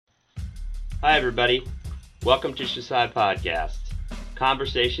Hi, everybody. Welcome to Shasai Podcasts,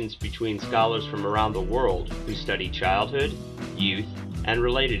 conversations between scholars from around the world who study childhood, youth, and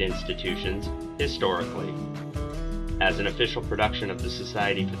related institutions historically. As an official production of the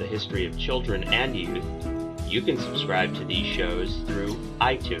Society for the History of Children and Youth, you can subscribe to these shows through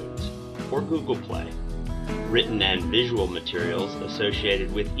iTunes or Google Play. Written and visual materials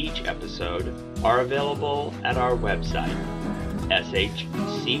associated with each episode are available at our website,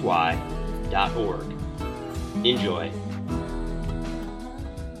 shcy.org. Enjoy.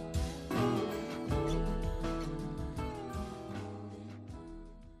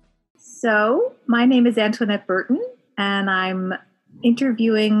 So, my name is Antoinette Burton, and I'm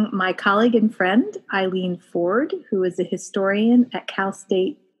interviewing my colleague and friend, Eileen Ford, who is a historian at Cal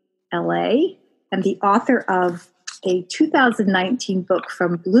State LA and the author of a 2019 book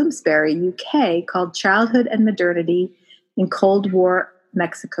from Bloomsbury, UK, called Childhood and Modernity in Cold War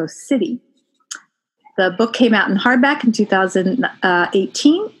Mexico City. The book came out in hardback in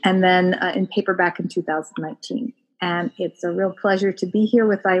 2018 and then in paperback in 2019. And it's a real pleasure to be here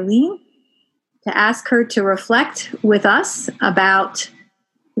with Eileen to ask her to reflect with us about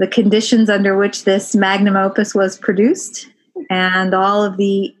the conditions under which this magnum opus was produced and all of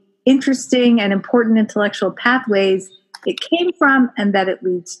the interesting and important intellectual pathways it came from and that it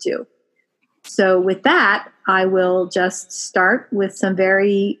leads to. So with that, I will just start with some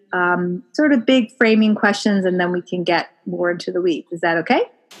very sort of big framing questions, and then we can get more into the weeds. Is that okay?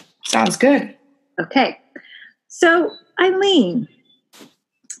 Sounds good. Okay. So Eileen,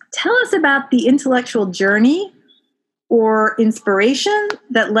 tell us about the intellectual journey or inspiration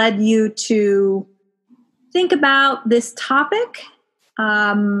that led you to think about this topic,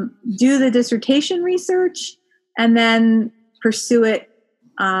 do the dissertation research, and then pursue it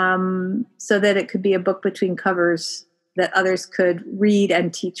so that it could be a book between covers that others could read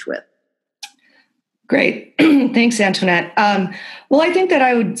and teach with. Great. Thanks, Antoinette. Well, I think that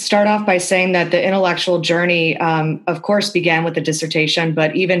I would start off by saying that the intellectual journey, of course, began with the dissertation,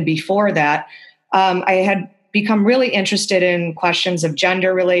 but even before that, I had become really interested in questions of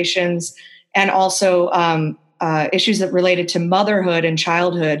gender relations and also issues that related to motherhood and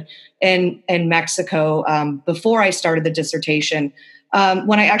childhood in Mexico before I started the dissertation.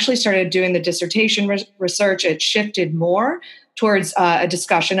 When I actually started doing the dissertation research, it shifted more towards a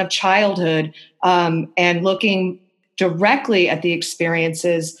discussion of childhood and looking directly at the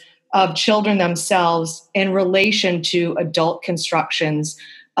experiences of children themselves in relation to adult constructions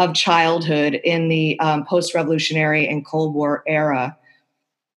of childhood in the post-revolutionary and Cold War era.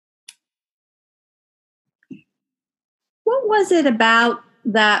 What was it about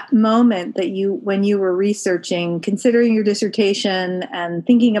that moment that when you were researching, considering your dissertation and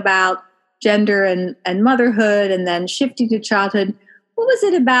thinking about gender and motherhood and then shifting to childhood, what was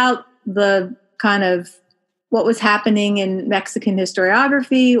it about the kind of what was happening in Mexican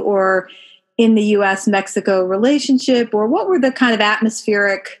historiography or in the U.S.-Mexico relationship, or what were the kind of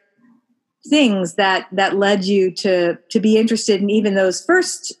atmospheric things that led you to be interested in even those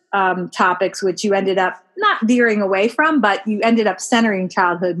first topics, which you ended up not veering away from, but you ended up centering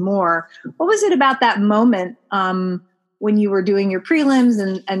childhood more? What was it about that moment when you were doing your prelims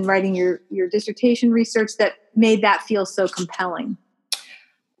and writing your dissertation research that made that feel so compelling?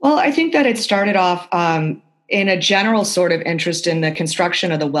 Well, I think that it started off in a general sort of interest in the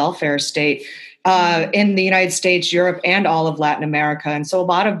construction of the welfare state in the United States, Europe, and all of Latin America. And so a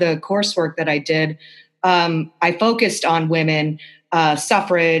lot of the coursework that I did, I focused on women,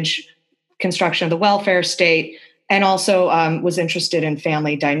 suffrage, construction of the welfare state, and also was interested in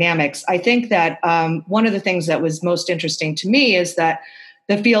family dynamics. I think that one of the things that was most interesting to me is that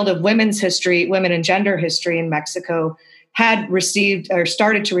the field of women's history, women and gender history in Mexico had received or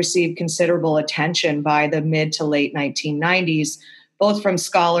started to receive considerable attention by the mid to late 1990s, both from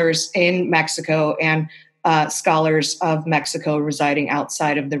scholars in Mexico and scholars of Mexico residing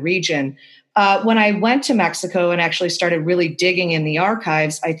outside of the region. When I went to Mexico and actually started really digging in the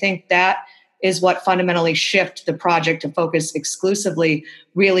archives, I think that is what fundamentally shifted the project to focus exclusively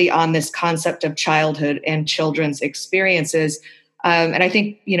really on this concept of childhood and children's experiences. And I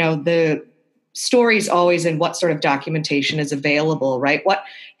think, the story is always in what sort of documentation is available, right? What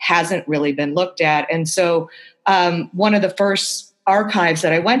hasn't really been looked at. And so one of the first archives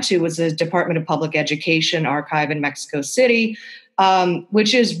that I went to was the Department of Public Education archive in Mexico City,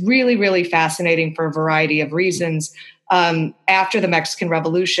 which is really, really fascinating for a variety of reasons. After the Mexican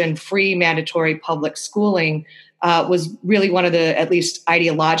Revolution, free mandatory public schooling was really one of the, at least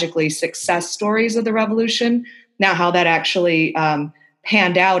ideologically, success stories of the revolution. Now, how that actually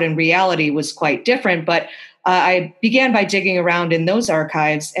panned out in reality was quite different. But I began by digging around in those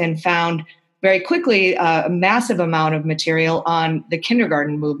archives and found very quickly a massive amount of material on the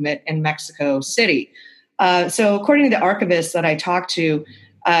kindergarten movement in Mexico City. So according to the archivists that I talked to,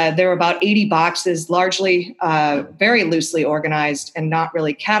 there were about 80 boxes, largely very loosely organized and not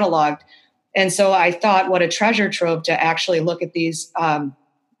really cataloged. And so I thought, what a treasure trove to actually look at these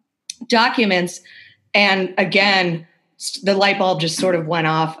documents. And again, the light bulb just sort of went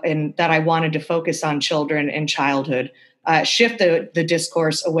off, and that I wanted to focus on children and childhood, shift the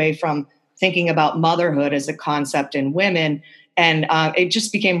discourse away from thinking about motherhood as a concept in women. And it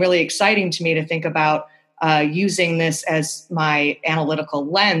just became really exciting to me to think about using this as my analytical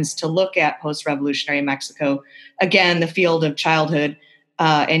lens to look at post-revolutionary Mexico. Again, the field of childhood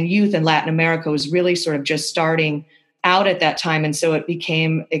and youth in Latin America was really sort of just starting out at that time. And so it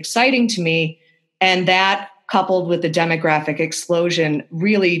became exciting to me. And that, coupled with the demographic explosion,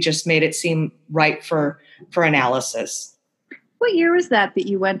 really just made it seem right for analysis. What year was that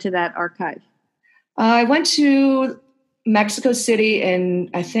you went to that archive? I went to Mexico City, and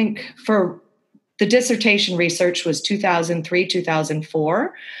I think for the dissertation research was 2003,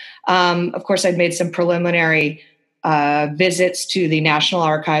 2004. Of course, I'd made some preliminary visits to the National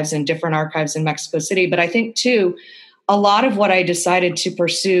Archives and different archives in Mexico City. But I think, too, a lot of what I decided to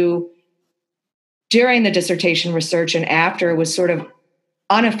pursue during the dissertation research and after was sort of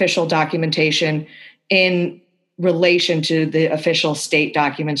unofficial documentation in relation to the official state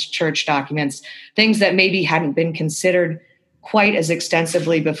documents, church documents, things that maybe hadn't been considered quite as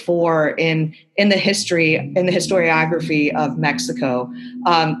extensively before in the historiography of Mexico.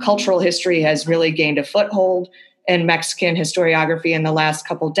 Cultural history has really gained a foothold in Mexican historiography in the last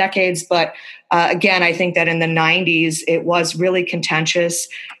couple decades. But again, I think that in the 90s, it was really contentious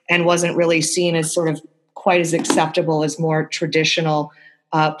and wasn't really seen as sort of quite as acceptable as more traditional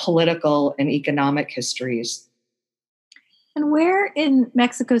political and economic histories. And where in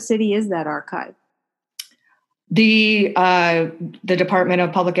Mexico City is that archive? The Department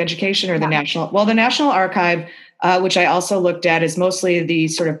of Public Education or the National Archive, which I also looked at, is mostly the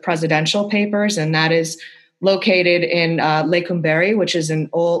sort of presidential papers, and that is located in Lecumberri, which is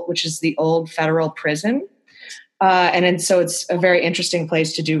the old federal prison. And so it's a very interesting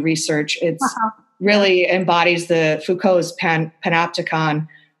place to do research. It's really embodies the Foucault's panopticon,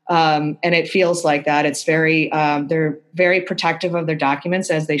 and it feels like that. It's they're very protective of their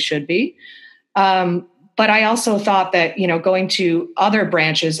documents, as they should be. But I also thought that, going to other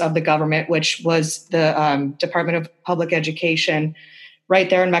branches of the government, which was the Department of Public Education right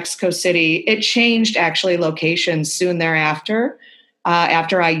there in Mexico City, it changed actually locations soon thereafter,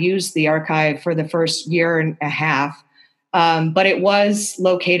 after I used the archive for the first year and a half. But it was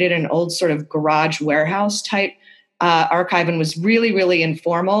located in an old sort of garage warehouse type archive and was really, really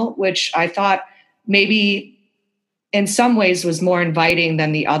informal, which I thought maybe in some ways was more inviting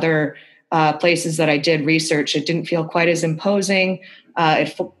than the other places that I did research. It didn't feel quite as imposing.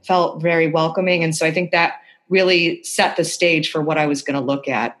 It felt very welcoming. And so I think that really set the stage for what I was going to look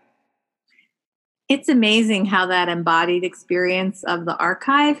at. It's amazing how that embodied experience of the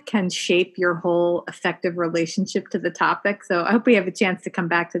archive can shape your whole effective relationship to the topic. So I hope we have a chance to come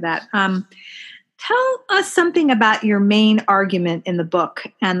back to that. Tell us something about your main argument in the book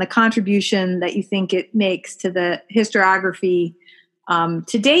and the contribution that you think it makes to the historiography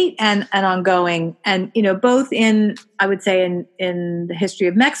to date and ongoing, and both in, I would say, in the history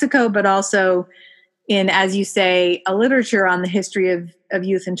of Mexico, but also in, as you say, a literature on the history of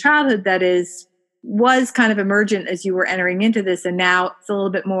youth and childhood that was kind of emergent as you were entering into this, and now it's a little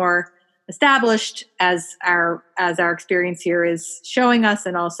bit more established as our experience here is showing us,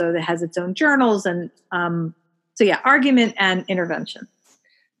 and also that has its own journals, and argument and intervention.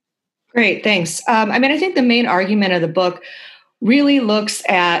 Great, thanks. I think the main argument of the book really looks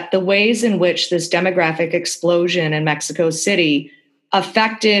at the ways in which this demographic explosion in Mexico City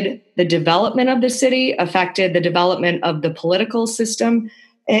affected the development of the city, affected the development of the political system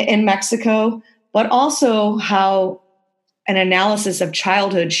in Mexico, but also how an analysis of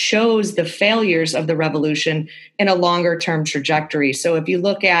childhood shows the failures of the revolution in a longer term trajectory. So if you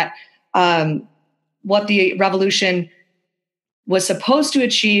look at what the revolution was supposed to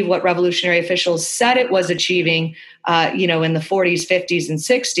achieve, what revolutionary officials said it was achieving, in the 40s, 50s, and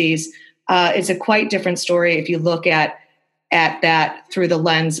 60s, it's a quite different story if you look at that through the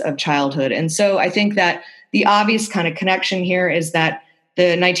lens of childhood. And so I think that the obvious kind of connection here is that the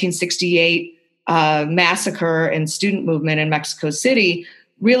 1968 massacre and student movement in Mexico City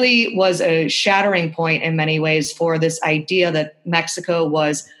really was a shattering point in many ways for this idea that Mexico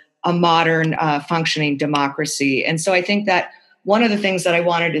was a modern functioning democracy. And so I think that one of the things that I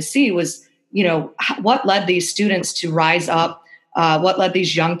wanted to see was, what led these students to rise up what led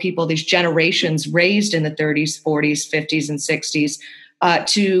these young people, these generations raised in the 30s, 40s, 50s, and 60s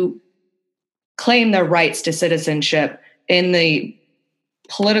to claim their rights to citizenship in the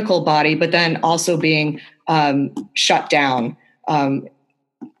political body, but then also being shut down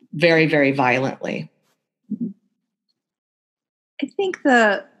very, very violently. I think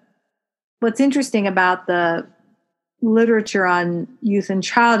what's interesting about the literature on youth and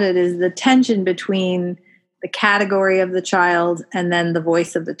childhood is the tension between the category of the child and then the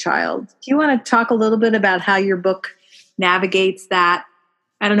voice of the child. Do you want to talk a little bit about how your book navigates that?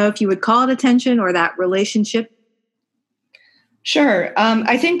 I don't know if you would call it a tension or that relationship. Sure.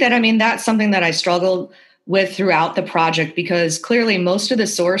 I think that, that's something that I struggled with throughout the project, because clearly most of the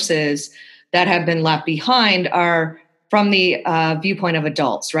sources that have been left behind are from the viewpoint of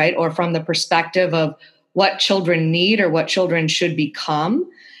adults, right? Or from the perspective of what children need or what children should become.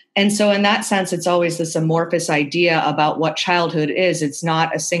 And so in that sense, it's always this amorphous idea about what childhood is. It's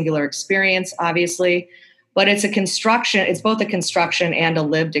not a singular experience, obviously, but it's a construction. It's both a construction and a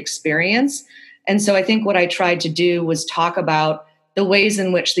lived experience. And so I think what I tried to do was talk about the ways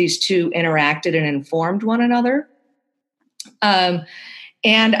in which these two interacted and informed one another. And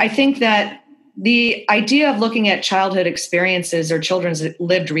I think that the idea of looking at childhood experiences or children's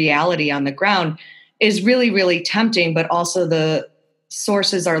lived reality on the ground is really, really tempting, but also the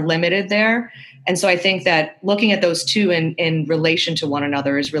sources are limited there. And so I think that looking at those two in relation to one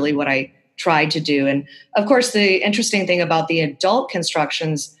another is really what I tried to do. And of course, the interesting thing about the adult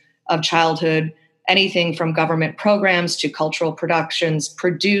constructions of childhood, anything from government programs to cultural productions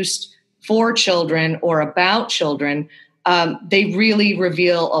produced for children or about children, they really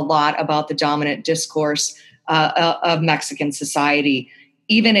reveal a lot about the dominant discourse of Mexican society.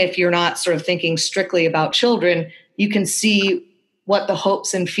 Even if you're not sort of thinking strictly about children, you can see what the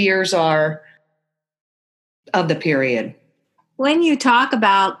hopes and fears are of the period. When you talk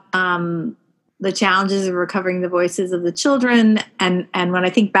about the challenges of recovering the voices of the children, and when I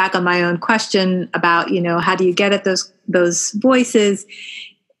think back on my own question about, how do you get at those voices,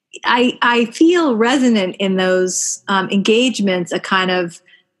 I feel resonant in those engagements, a kind of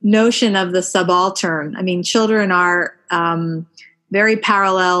notion of the subaltern. I mean, children are very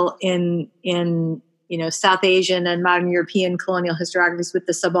parallel in South Asian and modern European colonial historiographies with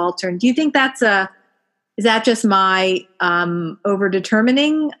the subaltern. Do you think is that just my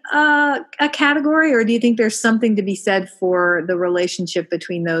over-determining a category, or do you think there's something to be said for the relationship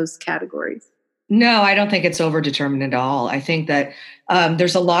between those categories? No, I don't think it's over-determined at all. I think that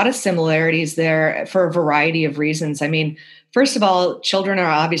there's a lot of similarities there for a variety of reasons. I mean, first of all, children are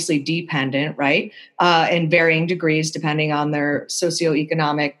obviously dependent, right? In varying degrees, depending on their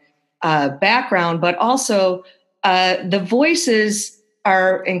socioeconomic background, but also the voices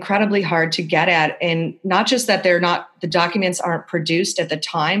are incredibly hard to get at. And not just that the documents aren't produced at the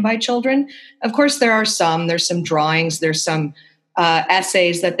time by children. Of course, there's some drawings, there's some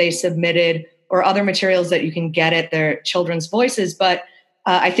essays that they submitted or other materials that you can get at their children's voices. But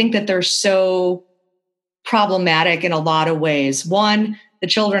I think that they're so problematic in a lot of ways. One, the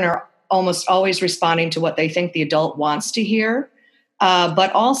children are almost always responding to what they think the adult wants to hear.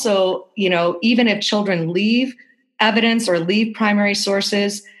 But also, even if children leave evidence or leave primary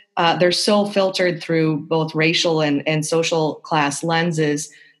sources, they're so filtered through both racial and social class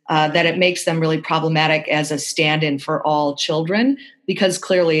lenses that it makes them really problematic as a stand-in for all children, because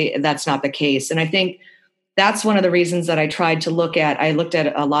clearly that's not the case. And I think that's one of the reasons that I tried to look at. I looked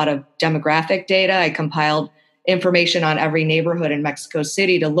at a lot of demographic data. I compiled information on every neighborhood in Mexico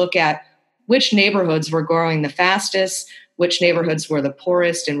City to look at which neighborhoods were growing the fastest, which neighborhoods were the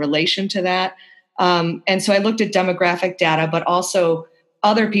poorest in relation to that. And so I looked at demographic data, but also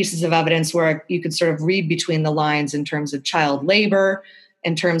other pieces of evidence where you could sort of read between the lines in terms of child labor,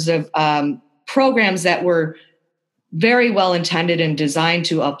 in terms of programs that were very well intended and designed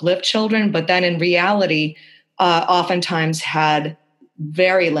to uplift children, but then in reality, oftentimes had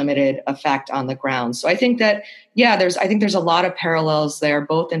very limited effect on the ground. So I think that, there's a lot of parallels there,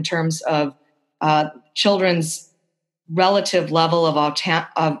 both in terms of children's relative level of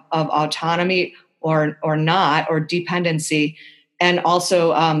autonomy or not, or dependency, and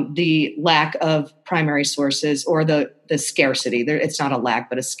also the lack of primary sources or the scarcity. It's not a lack,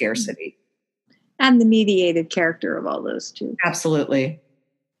 but a scarcity. And the mediated character of all those two. Absolutely.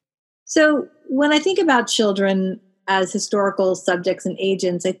 So when I think about children as historical subjects and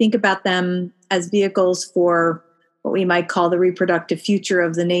agents, I think about them as vehicles for what we might call the reproductive future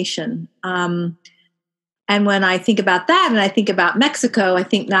of the nation. And when I think about that, and I think about Mexico, I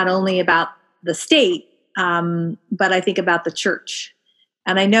think not only about the state, but I think about the church.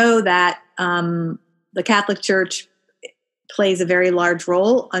 And I know that the Catholic Church plays a very large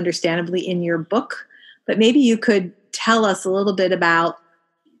role, understandably, in your book. But maybe you could tell us a little bit about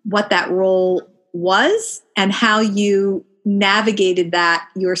what that role was and how you navigated that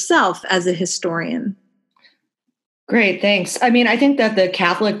yourself as a historian. Great, thanks. I mean, I think that the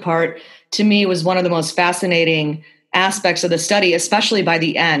Catholic part to me was one of the most fascinating aspects of the study, especially by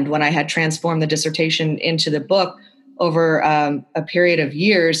the end when I had transformed the dissertation into the book over a period of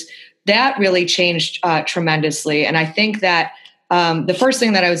years. That really changed tremendously. And I think that the first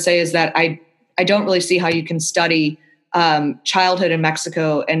thing that I would say is that I don't really see how you can study childhood in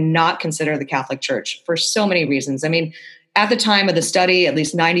Mexico and not consider the Catholic Church for so many reasons. I mean, at the time of the study, at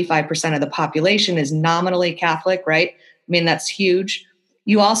least 95% of the population is nominally Catholic, right? I mean, that's huge.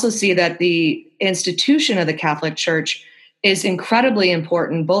 You also see that the institution of the Catholic Church is incredibly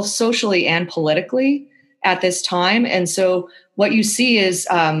important, both socially and politically at this time. And so what you see is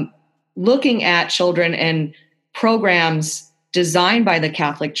looking at children and programs designed by the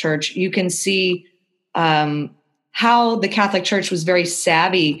Catholic Church, you can see how the Catholic Church was very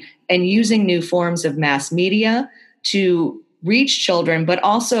savvy in using new forms of mass media to reach children, but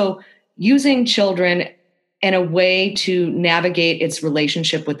also using children in a way to navigate its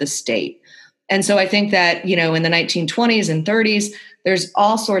relationship with the state. And so I think that, in the 1920s and 30s, there's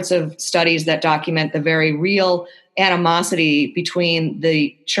all sorts of studies that document the very real animosity between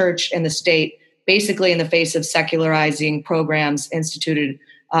the church and the state, basically in the face of secularizing programs instituted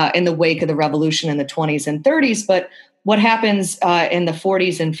in the wake of the revolution in the 20s and 30s. But what happens in the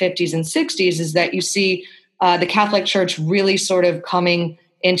 40s and 50s and 60s is that you see the Catholic Church really sort of coming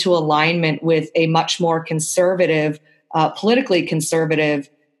into alignment with a much more conservative, politically conservative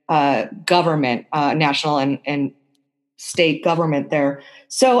government, national and state government there.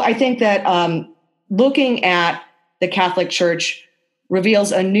 So I think that looking at the Catholic Church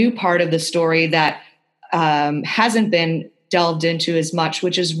reveals a new part of the story that hasn't been delved into as much,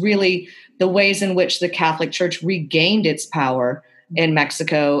 which is really the ways in which the Catholic Church regained its power in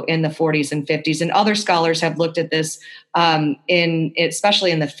Mexico in the 40s and 50s. And other scholars have looked at this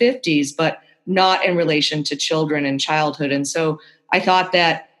especially in the 50s, but not in relation to children and childhood. And so I thought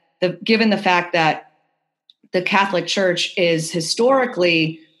that given the fact that the Catholic Church is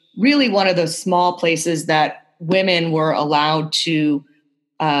historically really one of those small places that women were allowed to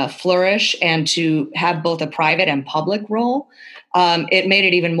flourish and to have both a private and public role, it made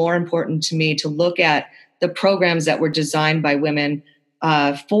it even more important to me to look at the programs that were designed by women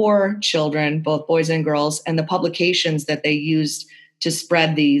for children, both boys and girls, and the publications that they used to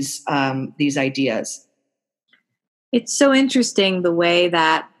spread these ideas. It's so interesting the way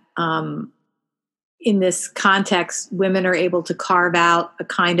that in this context, women are able to carve out a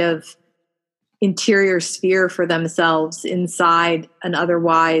kind of interior sphere for themselves inside an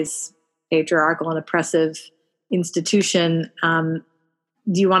otherwise patriarchal and oppressive institution. Do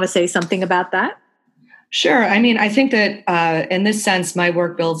you want to say something about that? Sure. I mean, I think that in this sense, my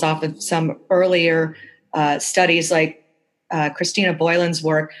work builds off of some earlier studies, like Christina Boylan's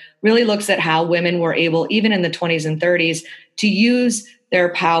work really looks at how women were able, even in the 20s and 30s, to use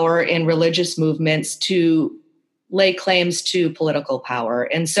their power in religious movements to lay claims to political power.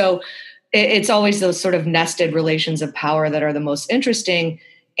 And so it's always those sort of nested relations of power that are the most interesting.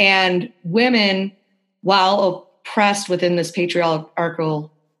 And women, while oppressed within this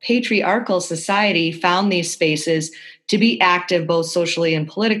patriarchal society, found these spaces to be active both socially and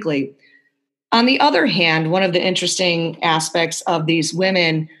politically. On the other hand, one of the interesting aspects of these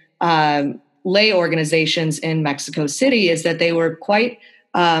women lay organizations in Mexico City is that they were quite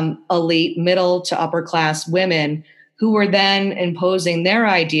elite, middle to upper class women who were then imposing their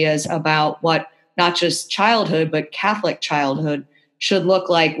ideas about what not just childhood, but Catholic childhood should look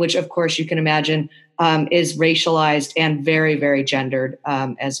like, which of course you can imagine is racialized and very, very gendered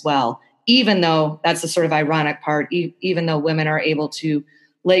as well. Even though that's the sort of ironic part, even though women are able to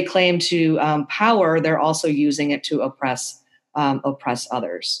lay claim to power, they're also using it to oppress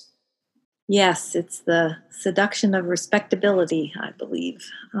others. Yes, it's the seduction of respectability, I believe.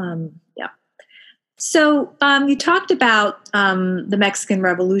 Yeah. So you talked about the Mexican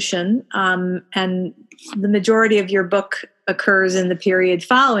Revolution, and the majority of your book occurs in the period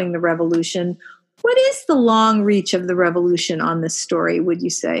following the revolution. What is the long reach of the revolution on this story, would you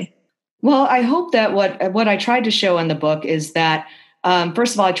say? Well, I hope that what I tried to show in the book is that,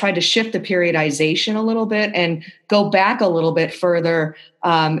 first of all, I tried to shift the periodization a little bit and go back a little bit further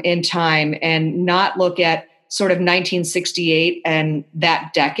in time and not look at sort of 1968 and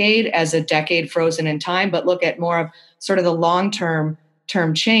that decade as a decade frozen in time, but look at more of sort of the long-term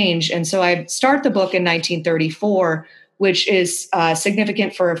change. And so I start the book in 1934, which is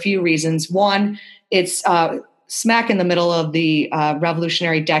significant for a few reasons. One, it's smack in the middle of the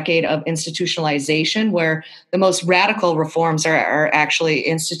revolutionary decade of institutionalization, where the most radical reforms are actually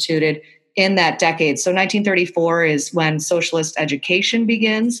instituted in that decade. So 1934 is when socialist education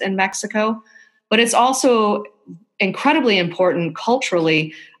begins in Mexico, but it's also incredibly important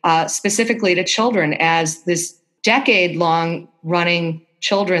culturally, specifically to children, as this decade-long running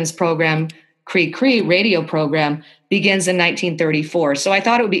children's program, Cree Cree radio program, begins in 1934. So I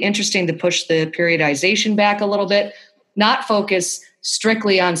thought it would be interesting to push the periodization back a little bit, not focus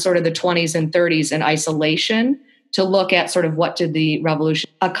strictly on sort of the 20s and 30s in isolation, to look at sort of what did the revolution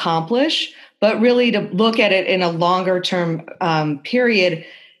accomplish, but really to look at it in a longer term period,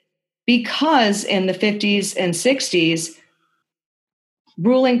 because in the 50s and 60s,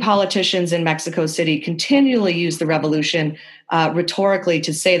 ruling politicians in Mexico City continually use the revolution rhetorically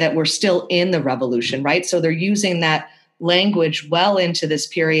to say that we're still in the revolution, right? So they're using that language well into this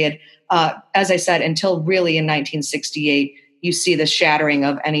period. As I said, until really in 1968, you see the shattering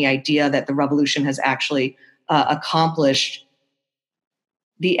of any idea that the revolution has actually accomplished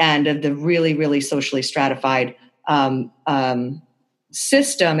the end of the really, really socially stratified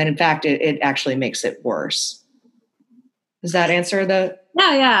system. And in fact, it actually makes it worse. Does that answer the...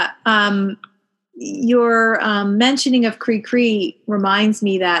 Yeah. Your mentioning of Cree Cree reminds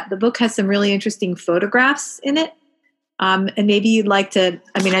me that the book has some really interesting photographs in it. And maybe you'd like to,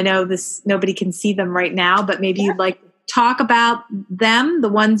 I know nobody can see them right now, but maybe you'd like to talk about them, the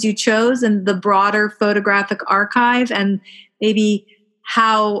ones you chose, and the broader photographic archive, and maybe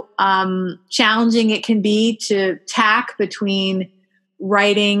how challenging it can be to tack between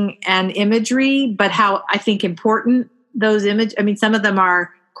writing and imagery, but how I think important those some of them are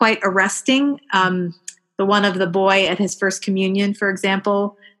quite arresting. The one of the boy at his first communion, for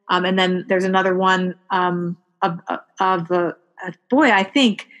example. And then there's another one of a boy, I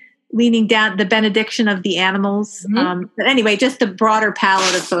think, leaning down, the benediction of the animals. Mm-hmm. But anyway, just a broader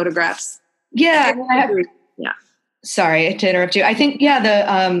palette of photographs. Yeah. Sorry to interrupt you. I think,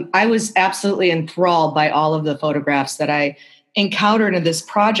 I was absolutely enthralled by all of the photographs that I encountered in this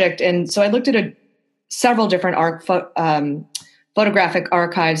project. And so I looked at several different photographic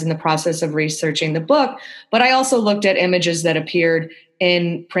archives in the process of researching the book, but I also looked at images that appeared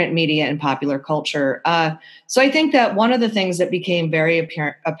in print media and popular culture. So I think that one of the things that became very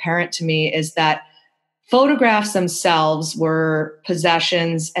apparent to me is that photographs themselves were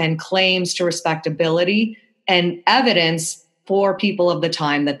possessions and claims to respectability and evidence for people of the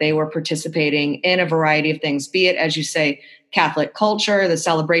time that they were participating in a variety of things, be it, as you say, Catholic culture, the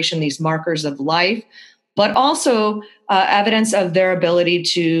celebration, these markers of life, but also evidence of their ability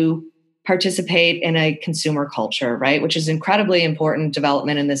to participate in a consumer culture, right? Which is incredibly important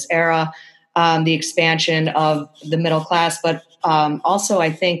development in this era, the expansion of the middle class, but also, I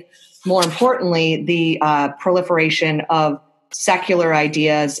think, more importantly, the proliferation of secular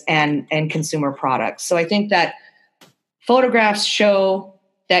ideas and consumer products. So I think that photographs show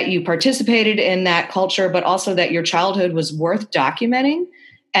that you participated in that culture, but also that your childhood was worth documenting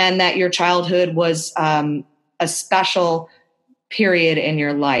and that your childhood was a special period in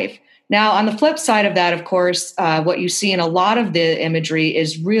your life. Now, on the flip side of that, of course, what you see in a lot of the imagery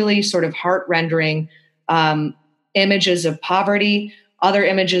is really sort of heart-rendering images of poverty, other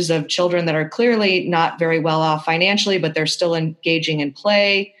images of children that are clearly not very well off financially, but they're still engaging in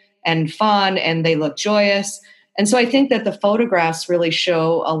play and fun, and they look joyous. And so I think that the photographs really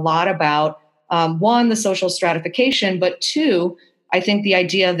show a lot about, one, the social stratification, but two, I think the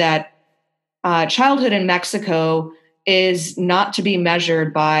idea that childhood in Mexico is not to be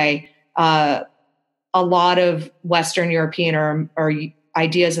measured by a lot of Western European or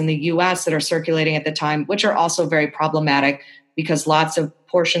ideas in the US that are circulating at the time, which are also very problematic because lots of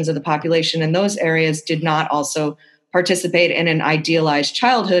portions of the population in those areas did not also participate in an idealized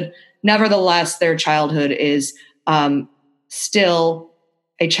childhood. Nevertheless, their childhood is still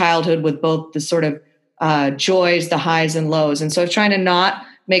a childhood with both the sort of joys, the highs and lows. And so trying to not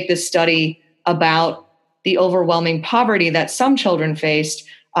make this study about the overwhelming poverty that some children faced,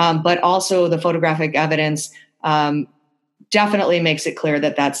 but also the photographic evidence definitely makes it clear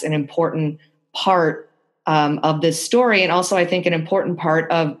that that's an important part of this story. And also, I think, an important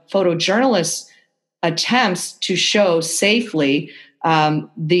part of photojournalists' attempts to show safely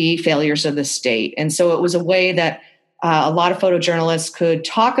the failures of the state. And so it was a way that a lot of photojournalists could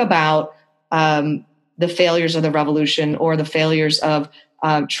talk about the failures of the revolution or the failures of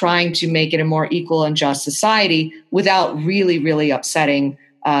trying to make it a more equal and just society without really, really upsetting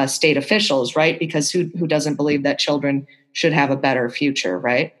state officials, right? Because who doesn't believe that children should have a better future,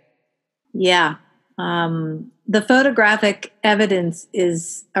 right? Yeah. The photographic evidence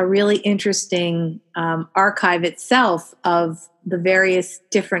is a really interesting archive itself of the various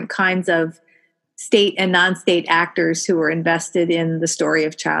different kinds of state and non-state actors who were invested in the story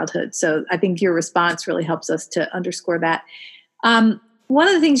of childhood. So I think your response really helps us to underscore that. One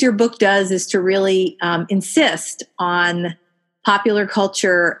of the things your book does is to really insist on popular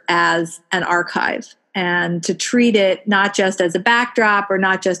culture as an archive and to treat it not just as a backdrop or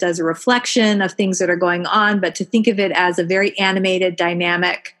not just as a reflection of things that are going on, but to think of it as a very animated,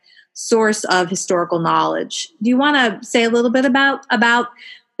 dynamic source of historical knowledge. Do you want to say a little bit about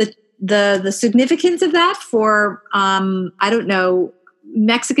the significance of that for,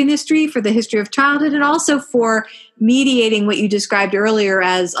 Mexican history, for the history of childhood, and also for mediating what you described earlier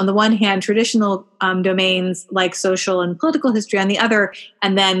as, on the one hand, traditional domains like social and political history, on the other,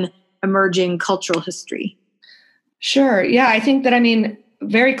 and then emerging cultural history? Sure. Yeah, I think that,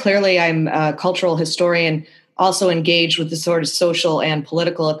 very clearly I'm a cultural historian, also engaged with the sort of social and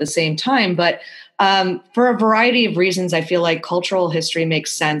political at the same time. But for a variety of reasons, I feel like cultural history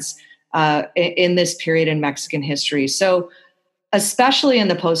makes sense in this period in Mexican history. So especially in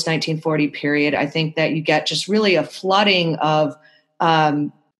the post-1940 period, I think that you get just really a flooding of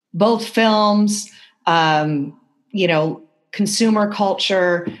both films, consumer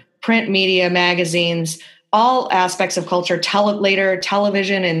culture, print media, magazines, all aspects of culture,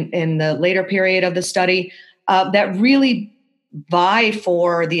 television in the later period of the study, that really vie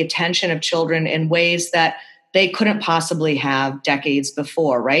for the attention of children in ways that they couldn't possibly have decades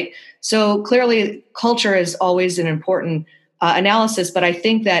before, right? So clearly, culture is always an important analysis, but I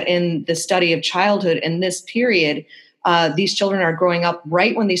think that in the study of childhood in this period, these children are growing up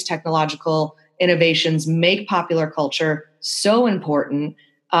right when these technological innovations make popular culture so important.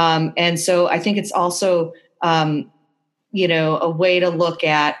 And so I think it's also, a way to look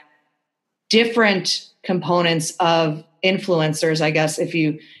at different components of influencers, I guess, if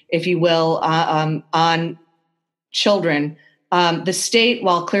you will, on children. The state,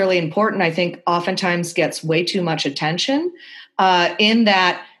 while clearly important, I think oftentimes gets way too much attention in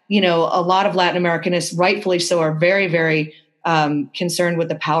that, a lot of Latin Americanists, rightfully so, are very, very concerned with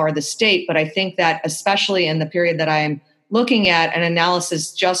the power of the state. But I think that especially in the period that I am looking at, an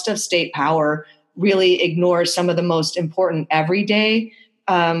analysis just of state power really ignores some of the most important everyday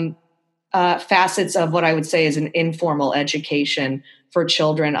facets of what I would say is an informal education for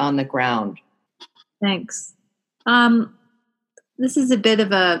children on the ground. Thanks. This is a bit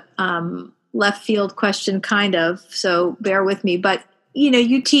of a left field question, kind of, so bear with me. But,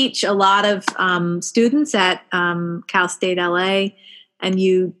 you teach a lot of students at Cal State LA, and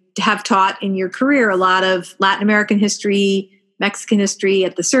you have taught in your career a lot of Latin American history, Mexican history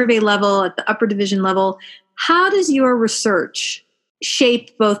at the survey level, at the upper division level. How does your research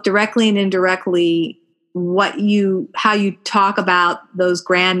shape both directly and indirectly how you talk about those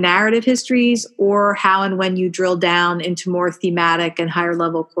grand narrative histories, or how and when you drill down into more thematic and higher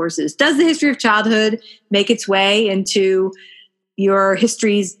level courses? Does the history of childhood make its way into your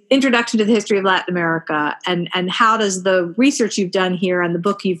history's introduction to the history of Latin America? And how does the research you've done here and the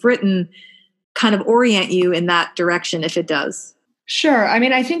book you've written kind of orient you in that direction, if it does? Sure.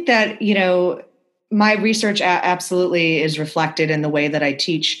 I think that, my research absolutely is reflected in the way that I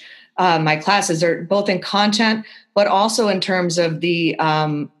teach my classes, are both in content, but also in terms of the,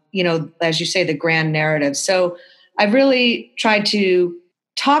 as you say, the grand narrative. So I've really tried to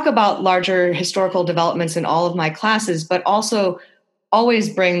talk about larger historical developments in all of my classes, but also always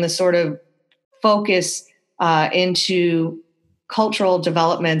bring the sort of focus into cultural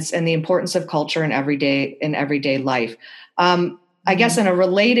developments and the importance of culture in everyday life. I guess on a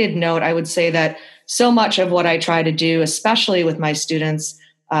related note, I would say that so much of what I try to do, especially with my students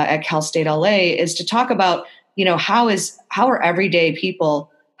at Cal State LA, is to talk about, how are everyday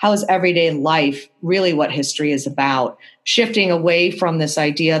people, how is everyday life really what history is about? Shifting away from this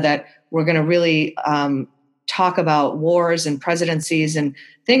idea that we're going to really talk about wars and presidencies and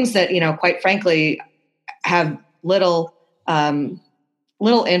things that, quite frankly, have little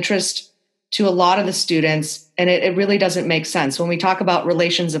interest to a lot of the students. And it really doesn't make sense. When we talk about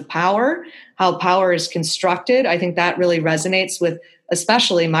relations of power, how power is constructed, I think that really resonates with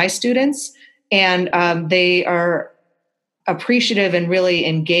especially my students. And they are appreciative and really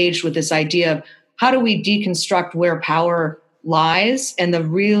engaged with this idea of how do we deconstruct where power lies and the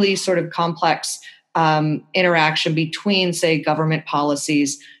really sort of complex interaction between, say, government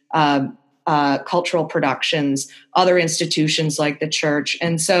policies, cultural productions, other institutions like the church.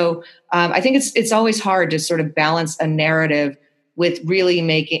 And so I think it's always hard to sort of balance a narrative with really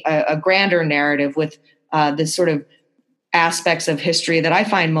making a grander narrative with this sort of aspects of history that I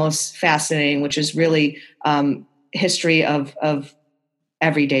find most fascinating, which is really history of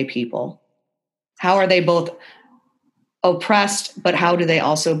everyday people. How are they both oppressed, but how are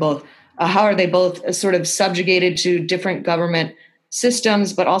they both sort of subjugated to different government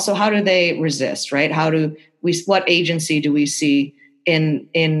systems, but also how do they resist, right? What agency do we see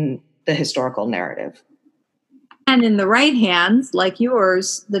in the historical narrative? And in the right hands, like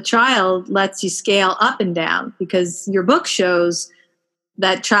yours, the child lets you scale up and down, because your book shows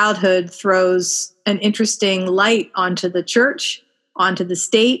that childhood throws an interesting light onto the church, onto the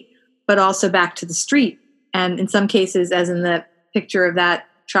state, but also back to the street. And in some cases, as in the picture of that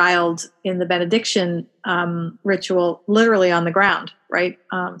child in the benediction ritual, literally on the ground, right?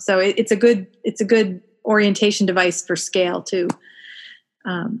 So it's a good orientation device for scale too.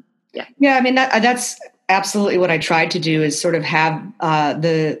 Yeah. I mean, that's absolutely what I tried to do, is sort of have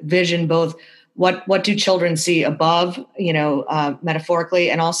the vision, both what do children see above, metaphorically,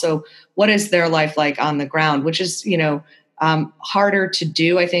 and also what is their life like on the ground, which is, harder to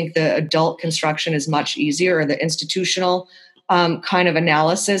do. I think the adult construction is much easier, or the institutional kind of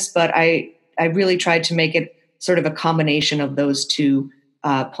analysis, but I really tried to make it sort of a combination of those two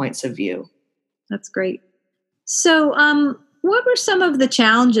points of view. That's great. So what were some of the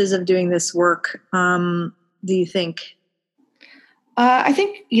challenges of doing this work, do you think? I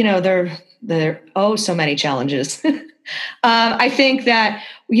think, there are so many challenges. I think that,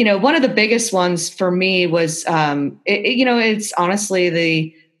 one of the biggest ones for me was, it's honestly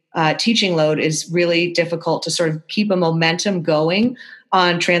the teaching load is really difficult to sort of keep a momentum going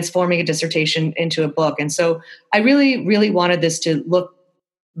on transforming a dissertation into a book. And so I really, really wanted this to look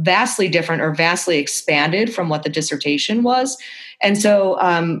vastly different or vastly expanded from what the dissertation was. And so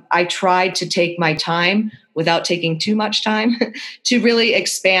I tried to take my time without taking too much time to really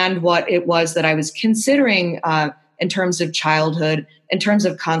expand what it was that I was considering in terms of childhood, in terms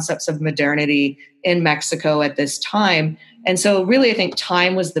of concepts of modernity in Mexico at this time. And so really, I think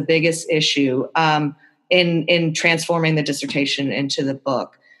time was the biggest issue in transforming the dissertation into the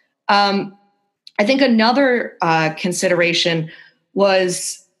book. I think another consideration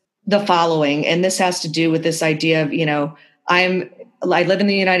was the following, and this has to do with this idea of, I live in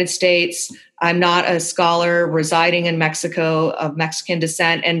the United States. I'm not a scholar residing in Mexico of Mexican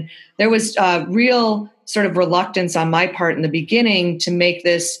descent. And there was real sort of reluctance on my part in the beginning to make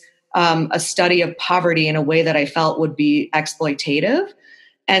this a study of poverty in a way that I felt would be exploitative.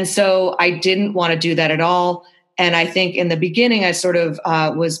 And so I didn't want to do that at all. And I think in the beginning, I sort of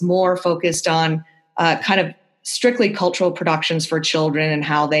was more focused on kind of strictly cultural productions for children and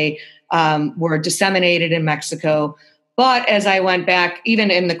how they were disseminated in Mexico. But as I went back,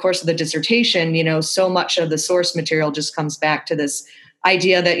 even in the course of the dissertation, so much of the source material just comes back to this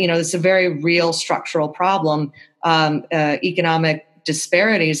idea that, it's a very real structural problem, economic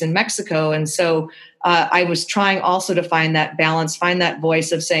disparities in Mexico. And so I was trying also to find that balance, find that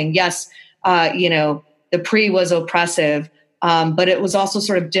voice of saying, yes, the PRI was oppressive, but it was also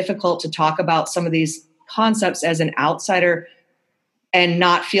sort of difficult to talk about some of these concepts as an outsider and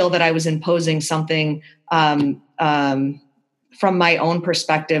not feel that I was imposing something from my own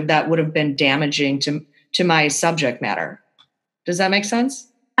perspective that would have been damaging to my subject matter. Does that make sense?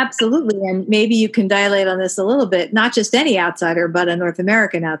 Absolutely. And maybe you can dilate on this a little bit, not just any outsider, but a North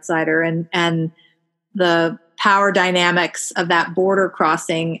American outsider and the power dynamics of that border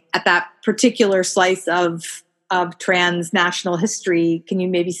crossing at that particular slice of transnational history. Can you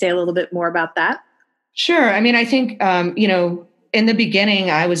maybe say a little bit more about that? Sure. I mean, I think, in the beginning,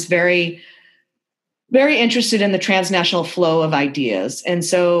 I was very, very interested in the transnational flow of ideas. And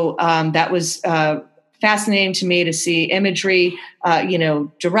so that was fascinating to me to see imagery,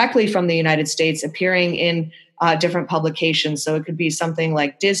 directly from the United States appearing in different publications. So it could be something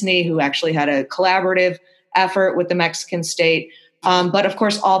like Disney, who actually had a collaborative effort with the Mexican state. But of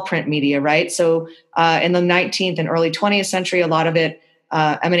course, all print media, right? So in the 19th and early 20th century, a lot of it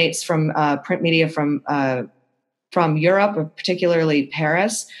emanates from print media from Europe, particularly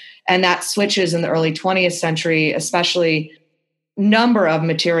Paris. And that switches in the early 20th century, especially the number of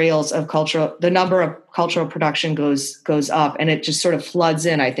cultural production goes up, and it just sort of floods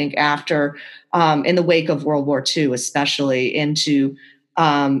in, I think, after, in the wake of World War II, especially into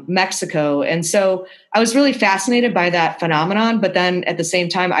Mexico. And so I was really fascinated by that phenomenon. But then at the same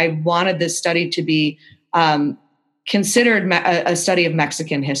time, I wanted this study to be considered a study of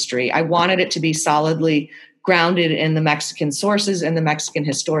Mexican history. I wanted it to be solidly grounded in the Mexican sources and the Mexican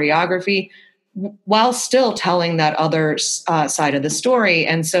historiography, while still telling that other side of the story.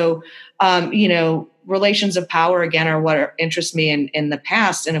 And so, relations of power, again, are what interests me in the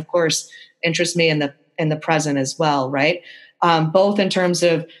past, and of course, interest me in in the present as well, right? Both in terms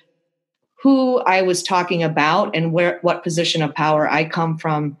of who I was talking about and what position of power I come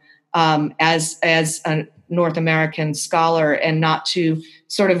from as a North American scholar, and not to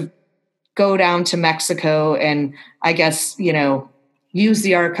sort of go down to Mexico and, I guess, use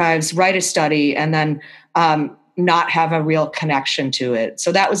the archives, write a study, and then not have a real connection to it.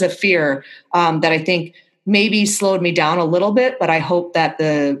 So that was a fear that I think maybe slowed me down a little bit, but I hope that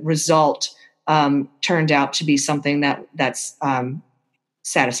the result turned out to be something that's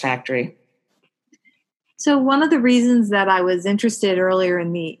satisfactory. So one of the reasons that I was interested earlier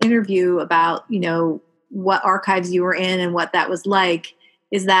in the interview about, what archives you were in and what that was like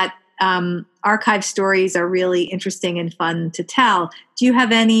is that archive stories are really interesting and fun to tell. Do you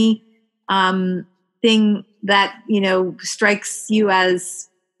have any thing that, strikes you as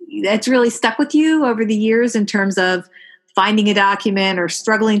that's really stuck with you over the years in terms of finding a document or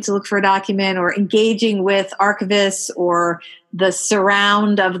struggling to look for a document or engaging with archivists or the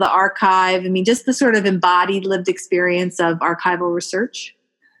surround of the archive? I mean, just the sort of embodied lived experience of archival research.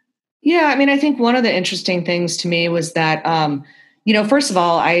 Yeah, I mean, I think one of the interesting things to me was that, first of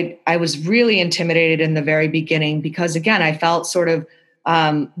all, I was really intimidated in the very beginning because, again, I felt sort of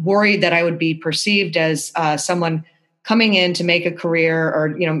worried that I would be perceived as someone coming in to make a career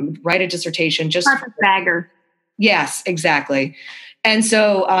or, write a dissertation. Just carpetbagger. Yes, exactly. And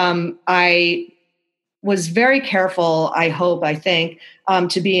so I was very careful, I think,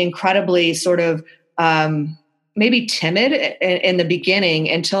 to be incredibly sort of maybe timid in the beginning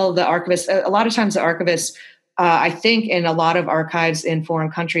until the archivist, a lot of times the archivists, I think in a lot of archives in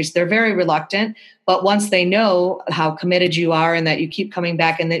foreign countries, they're very reluctant. But once they know how committed you are and that you keep coming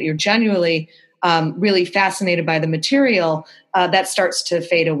back and that you're genuinely really fascinated by the material, that starts to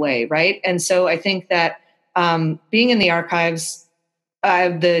fade away, right? And so I think that being in the archives,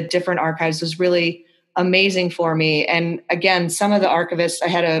 the different archives, was really amazing for me. And again, some of the archivists, I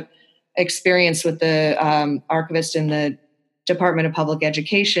had a experience with the archivist in the Department of Public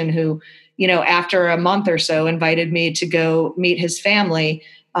Education who, after a month or so invited me to go meet his family.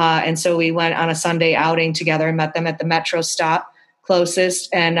 And so we went on a Sunday outing together and met them at the metro stop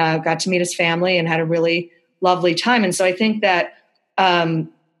closest and got to meet his family and had a really lovely time. And so I think that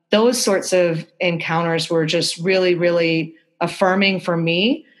those sorts of encounters were just really, really affirming for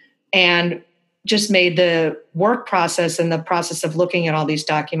me and just made the work process and the process of looking at all these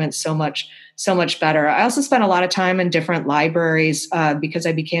documents so much better. I also spent a lot of time in different libraries because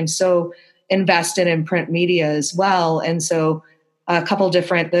I became so invested in print media as well. And so a couple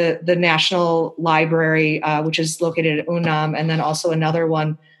different, the National Library, which is located at UNAM, and then also another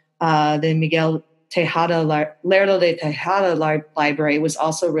one, the Miguel Lerdo de Tejada Library was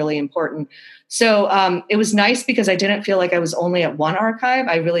also really important. So it was nice because I didn't feel like I was only at one archive.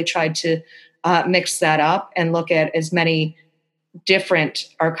 I really tried to mix that up and look at as many different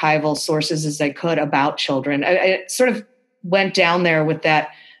archival sources as I could about children. I sort of went down there with that,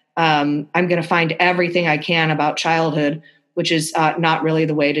 I'm going to find everything I can about childhood, which is not really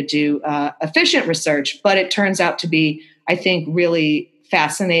the way to do efficient research, but it turns out to be, I think, really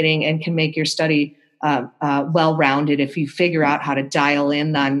fascinating and can make your study well-rounded if you figure out how to dial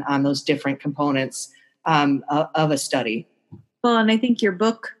in on those different components of a study. Well, and I think your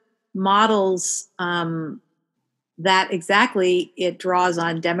book models that exactly. It draws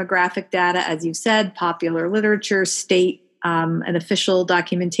on demographic data, as you said, popular literature, state and official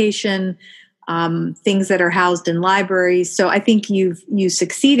documentation, things that are housed in libraries. So I think you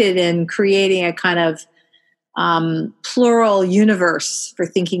succeeded in creating a kind of plural universe for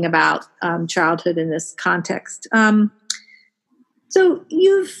thinking about childhood in this context. So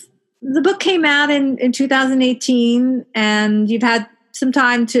the book came out in 2018, and you've had some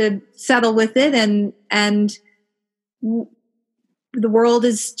time to settle with it, and the world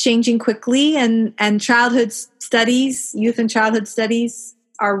is changing quickly, and childhood studies, youth and childhood studies,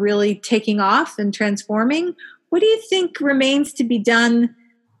 are really taking off and transforming. What do you think remains to be done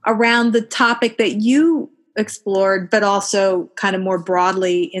around the topic that you explored, but also kind of more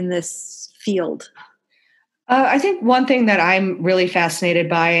broadly in this field? I think one thing that I'm really fascinated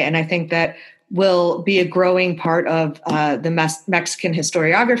by, and I think that will be a growing part of the Mexican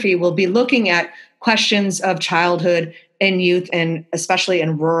historiography, will be looking at questions of childhood and youth, and especially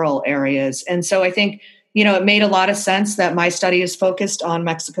in rural areas. And so I think, it made a lot of sense that my study is focused on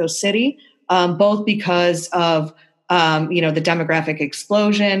Mexico City, both because of, the demographic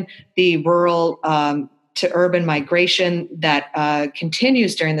explosion, the rural to urban migration that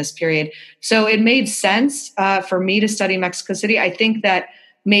continues during this period. So it made sense for me to study Mexico City. I think that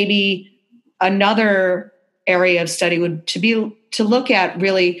maybe another area of study would to look at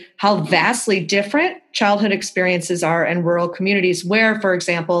really how vastly different childhood experiences are in rural communities where, for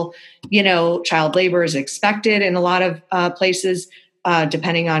example, child labor is expected in a lot of places,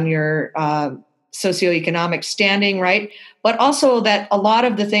 depending on your socioeconomic standing, right? But also that a lot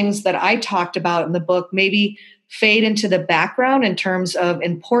of the things that I talked about in the book maybe fade into the background in terms of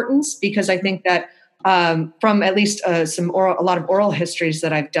importance, because I think that from at least a lot of oral histories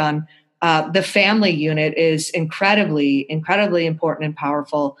that I've done, the family unit is incredibly, incredibly important and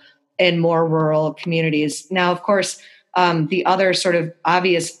powerful in more rural communities. Now, of course, the other sort of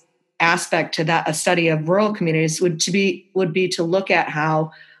obvious aspect to that, a study of rural communities would be to look at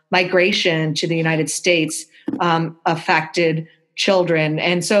how migration to the United States affected children.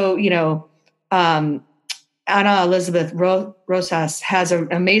 And so, Ana Elizabeth Rosas has an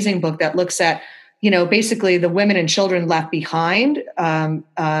amazing book that looks at, basically the women and children left behind in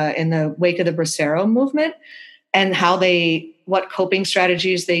the wake of the Bracero movement, and what coping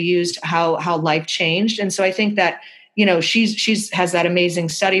strategies they used, how life changed. And so I think that, she's has that amazing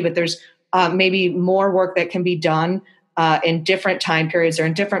study, but there's maybe more work that can be done in different time periods or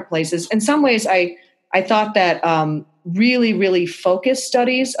in different places. In some ways, I thought that really, really focused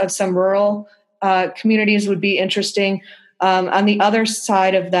studies of some rural communities would be interesting. On the other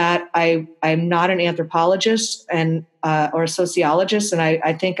side of that, I'm not an anthropologist or a sociologist, and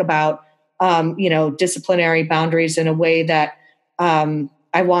I think about disciplinary boundaries in a way that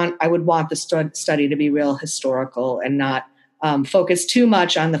I would want the study to be real historical and not focus too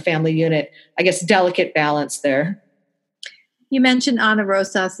much on the family unit. I guess delicate balance there. You mentioned Ana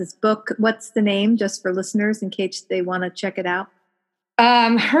Rosas's book. What's the name, just for listeners in case they want to check it out?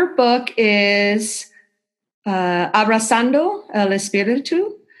 Her book is Abrazando el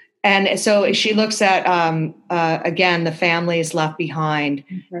Espíritu. And so she looks at, again, the families left behind.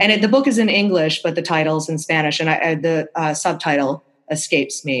 Right. And the book is in English, but the title's in Spanish, and the subtitle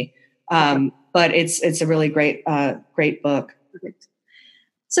escapes me. But it's a really great book. Perfect.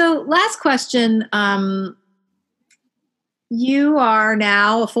 So last question. You are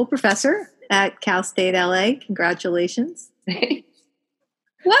now a full professor at Cal State LA. Congratulations.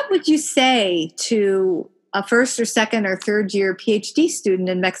 What would you say to a first or second or third year PhD student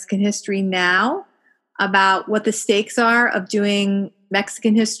in Mexican history now about what the stakes are of doing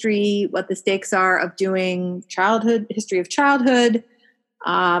Mexican history, what the stakes are of doing history of childhood,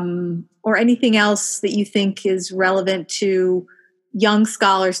 or anything else that you think is relevant to young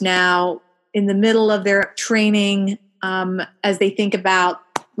scholars now in the middle of their training as they think about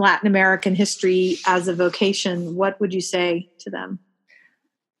Latin American history as a vocation? What would you say to them?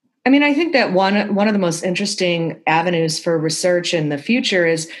 I mean, I think that one of the most interesting avenues for research in the future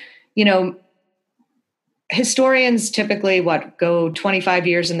is, historians typically go 25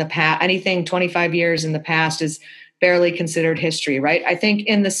 years in the past. Anything 25 years in the past is barely considered history, right? I think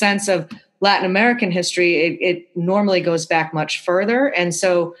in the sense of Latin American history, it normally goes back much further. And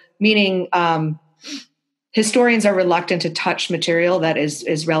so meaning historians are reluctant to touch material that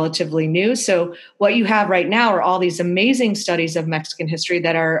is relatively new. So what you have right now are all these amazing studies of Mexican history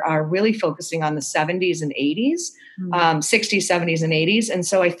that are really focusing on the 70s and 80s, 60s, 70s, and 80s. And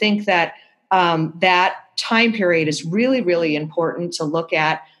so I think that that time period is really, really important to look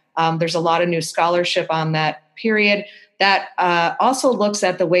at. There's a lot of new scholarship on that period that also looks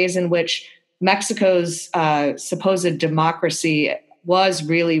at the ways in which Mexico's supposed democracy was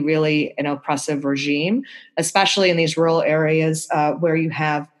really, really an oppressive regime, especially in these rural areas where you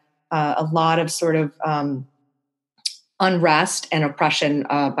have a lot of sort of unrest and oppression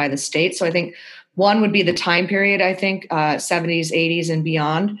by the state. So I think one would be the time period, I think, 70s, 80s, and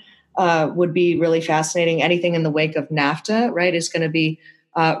beyond would be really fascinating. Anything in the wake of NAFTA, right, is going to be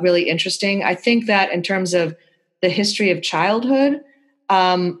really interesting. I think that in terms of the history of childhood,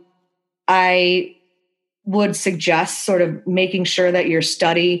 I would suggest sort of making sure that your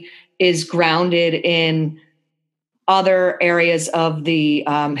study is grounded in other areas of the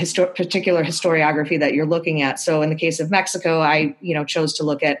particular historiography that you're looking at. So in the case of Mexico, I chose to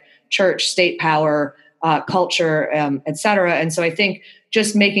look at church, state power, culture, et cetera. And so I think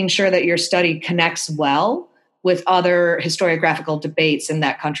just making sure that your study connects well with other historiographical debates in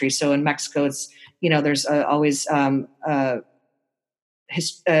that country. So in Mexico, it's, there's always a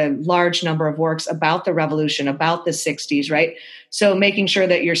large number of works about the revolution, about the 60s, right? So making sure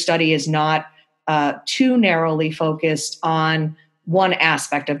that your study is not too narrowly focused on one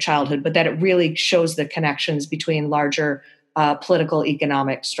aspect of childhood, but that it really shows the connections between larger political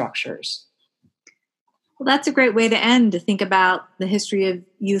economic structures. Well, that's a great way to end, to think about the history of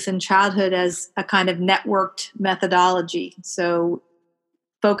youth and childhood as a kind of networked methodology. So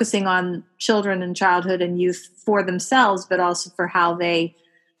focusing on children and childhood and youth for themselves, but also for how they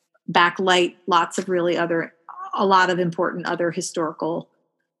backlight a lot of important other historical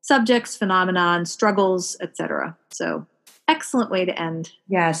subjects, phenomenon, struggles, etc. So excellent way to end.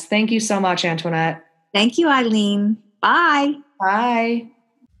 Yes. Thank you so much, Antoinette. Thank you, Eileen. Bye. Bye.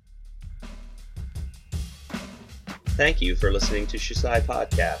 Thank you for listening to Shusai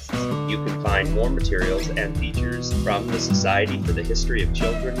Podcasts. You can find more materials and features from the Society for the History of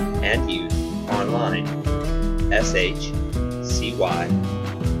Children and Youth online, shcy.org.